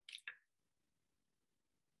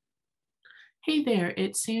Hey there,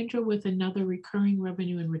 it's Sandra with another recurring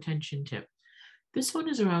revenue and retention tip. This one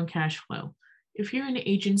is around cash flow. If you're an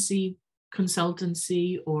agency,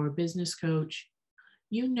 consultancy, or business coach,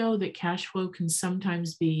 you know that cash flow can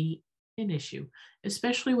sometimes be an issue,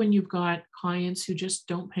 especially when you've got clients who just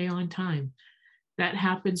don't pay on time. That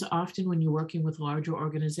happens often when you're working with larger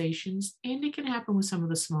organizations, and it can happen with some of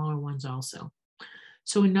the smaller ones also.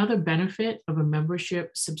 So, another benefit of a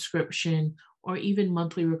membership, subscription, or even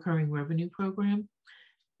monthly recurring revenue program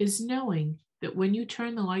is knowing that when you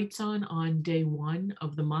turn the lights on day one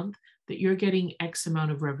of the month, that you're getting X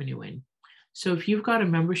amount of revenue in. So if you've got a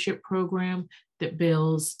membership program that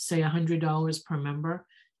bills, say, $100 per member,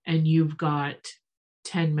 and you've got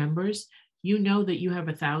 10 members, you know that you have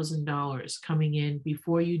 $1,000 coming in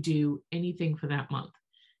before you do anything for that month.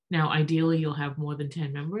 Now, ideally, you'll have more than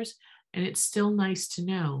 10 members, and it's still nice to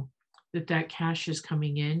know that that cash is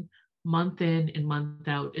coming in and month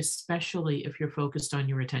out, especially if you're focused on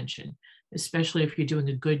your retention, especially if you're doing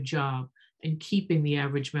a good job and keeping the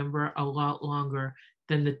average member a lot longer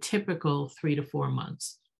than the typical 3 to 4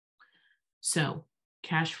 months. So,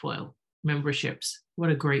 cash flow, memberships, what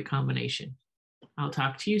a great combination. I'll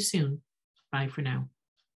talk to you soon. Bye for now.